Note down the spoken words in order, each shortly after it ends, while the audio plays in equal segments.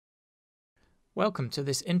Welcome to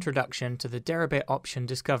this introduction to the Deribit Option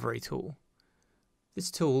Discovery Tool. This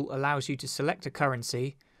tool allows you to select a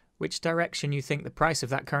currency, which direction you think the price of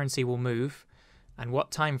that currency will move, and what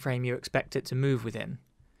time frame you expect it to move within.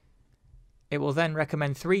 It will then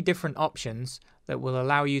recommend 3 different options that will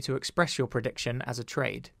allow you to express your prediction as a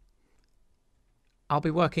trade. I'll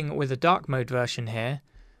be working with a dark mode version here,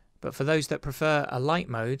 but for those that prefer a light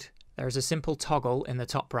mode, there is a simple toggle in the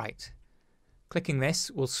top right. Clicking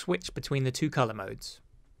this will switch between the 2 color modes.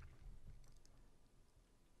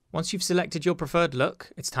 Once you've selected your preferred look,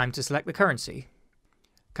 it's time to select the currency.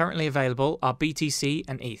 Currently available are BTC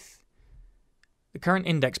and ETH. The current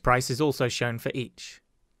index price is also shown for each.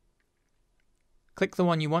 Click the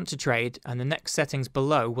one you want to trade and the next settings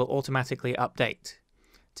below will automatically update.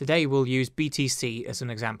 Today we'll use BTC as an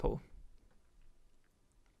example.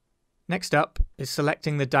 Next up is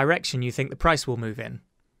selecting the direction you think the price will move in.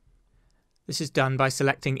 This is done by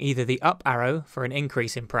selecting either the up arrow for an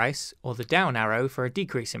increase in price or the down arrow for a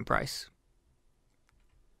decrease in price.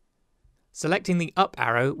 Selecting the up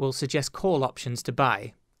arrow will suggest call options to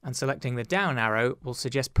buy, and selecting the down arrow will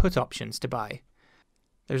suggest put options to buy.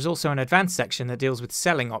 There is also an advanced section that deals with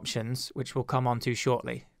selling options, which we'll come on to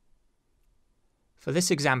shortly. For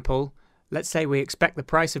this example, let's say we expect the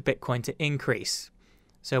price of Bitcoin to increase,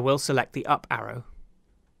 so we'll select the up arrow.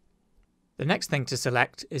 The next thing to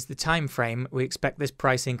select is the time frame we expect this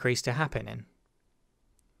price increase to happen in.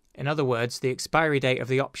 In other words, the expiry date of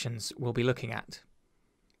the options we'll be looking at.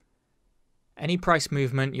 Any price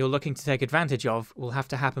movement you're looking to take advantage of will have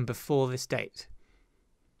to happen before this date.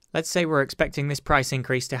 Let's say we're expecting this price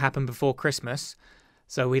increase to happen before Christmas,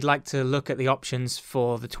 so we'd like to look at the options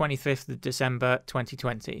for the 25th of December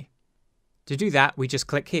 2020. To do that, we just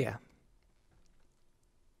click here.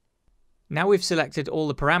 Now we've selected all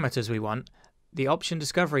the parameters we want, the Option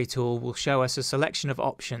Discovery Tool will show us a selection of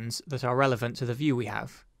options that are relevant to the view we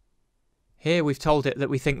have. Here we've told it that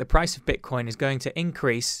we think the price of Bitcoin is going to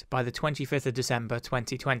increase by the 25th of December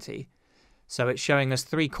 2020, so it's showing us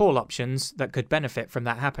 3 call options that could benefit from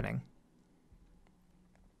that happening.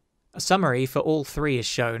 A summary for all 3 is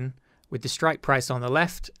shown, with the strike price on the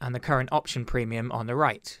left and the current option premium on the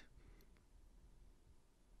right.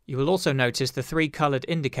 You will also notice the 3 coloured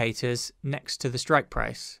indicators next to the strike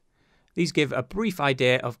price. These give a brief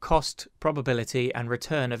idea of cost, probability and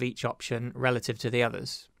return of each option relative to the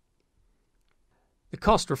others. The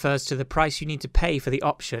cost refers to the price you need to pay for the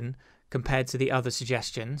option compared to the other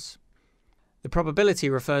suggestions. The probability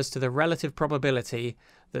refers to the relative probability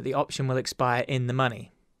that the option will expire in the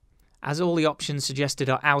money. As all the options suggested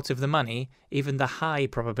are out of the money, even the high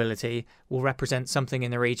probability will represent something in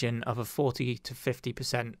the region of a 40 to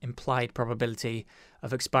 50% implied probability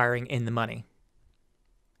of expiring in the money.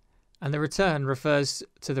 And the return refers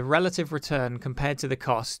to the relative return compared to the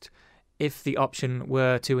cost if the option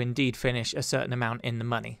were to indeed finish a certain amount in the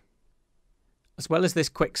money. As well as this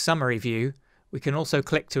quick summary view, we can also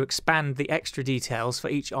click to expand the extra details for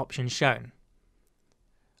each option shown.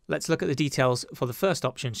 Let's look at the details for the first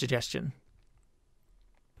option suggestion.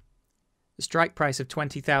 The strike price of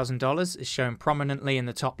 $20,000 is shown prominently in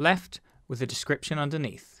the top left with a description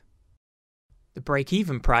underneath. The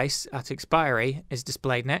break-even price at expiry is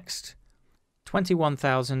displayed next,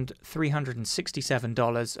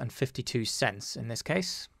 $21,367.52 in this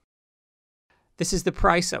case. This is the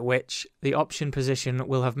price at which the option position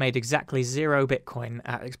will have made exactly 0 Bitcoin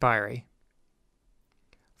at expiry.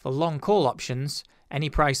 For long call options, any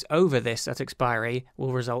price over this at expiry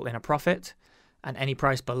will result in a profit, and any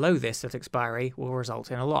price below this at expiry will result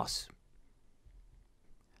in a loss.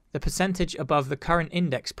 The percentage above the current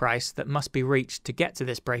index price that must be reached to get to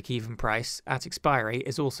this break-even price at expiry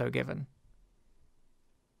is also given.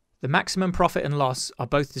 The maximum profit and loss are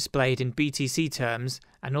both displayed in BTC terms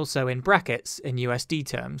and also in brackets in USD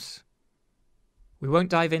terms. We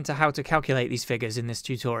won't dive into how to calculate these figures in this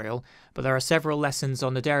tutorial, but there are several lessons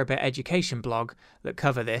on the Deribit Education blog that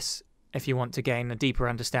cover this if you want to gain a deeper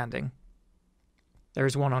understanding. There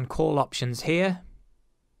is one on call options here,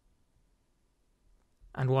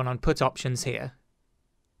 and one on put options here.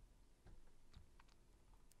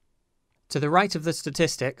 To the right of the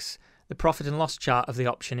statistics, the profit and loss chart of the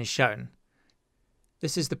option is shown.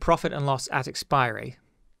 This is the profit and loss at expiry.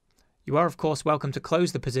 You are of course welcome to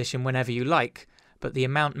close the position whenever you like, but the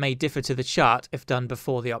amount may differ to the chart if done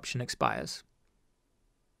before the option expires.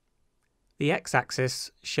 The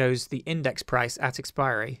x-axis shows the index price at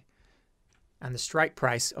expiry, and the strike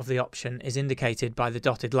price of the option is indicated by the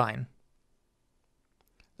dotted line.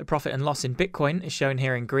 The profit and loss in Bitcoin is shown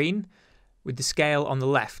here in green, with the scale on the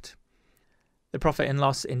left. The profit and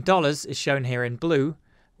loss in dollars is shown here in blue,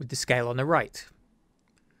 with the scale on the right.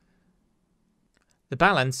 The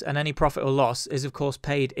balance and any profit or loss is of course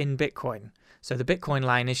paid in Bitcoin, so the Bitcoin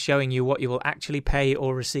line is showing you what you will actually pay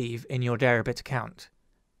or receive in your Deribit account.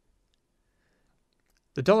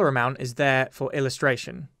 The dollar amount is there for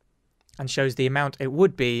illustration and shows the amount it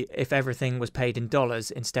would be if everything was paid in dollars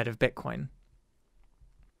instead of Bitcoin.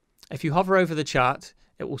 If you hover over the chart,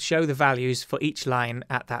 it will show the values for each line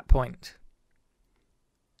at that point.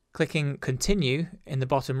 Clicking Continue in the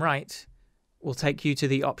bottom right will take you to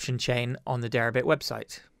the option chain on the Deribit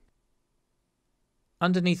website.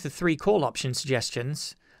 Underneath the 3 call option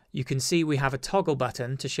suggestions, you can see we have a toggle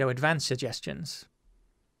button to show advanced suggestions.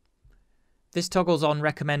 This toggles on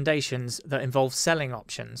recommendations that involve selling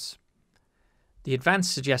options. The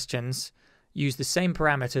advanced suggestions use the same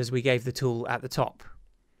parameters we gave the tool at the top.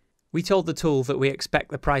 We told the tool that we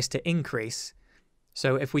expect the price to increase,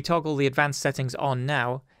 so if we toggle the advanced settings on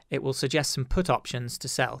now, it will suggest some put options to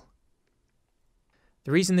sell.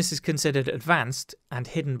 The reason this is considered advanced and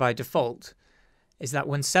hidden by default is that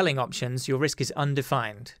when selling options, your risk is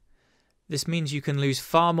undefined. This means you can lose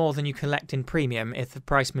far more than you collect in premium if the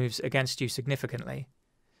price moves against you significantly.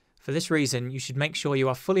 For this reason, you should make sure you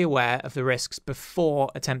are fully aware of the risks before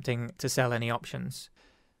attempting to sell any options.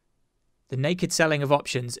 The naked selling of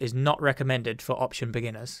options is not recommended for option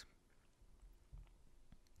beginners.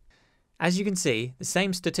 As you can see, the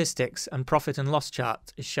same statistics and profit and loss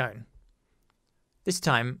chart is shown. This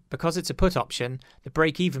time, because it's a put option, the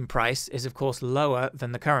break-even price is of course lower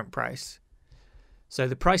than the current price. So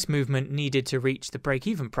the price movement needed to reach the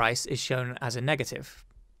break-even price is shown as a negative.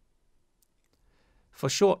 For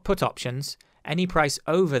short put options, any price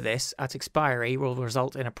over this at expiry will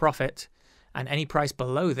result in a profit, and any price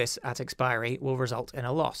below this at expiry will result in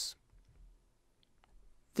a loss.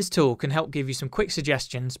 This tool can help give you some quick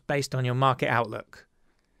suggestions based on your market outlook.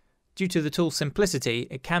 Due to the tool's simplicity,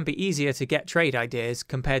 it can be easier to get trade ideas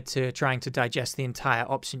compared to trying to digest the entire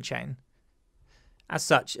option chain. As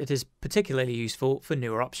such, it is particularly useful for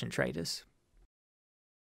newer option traders.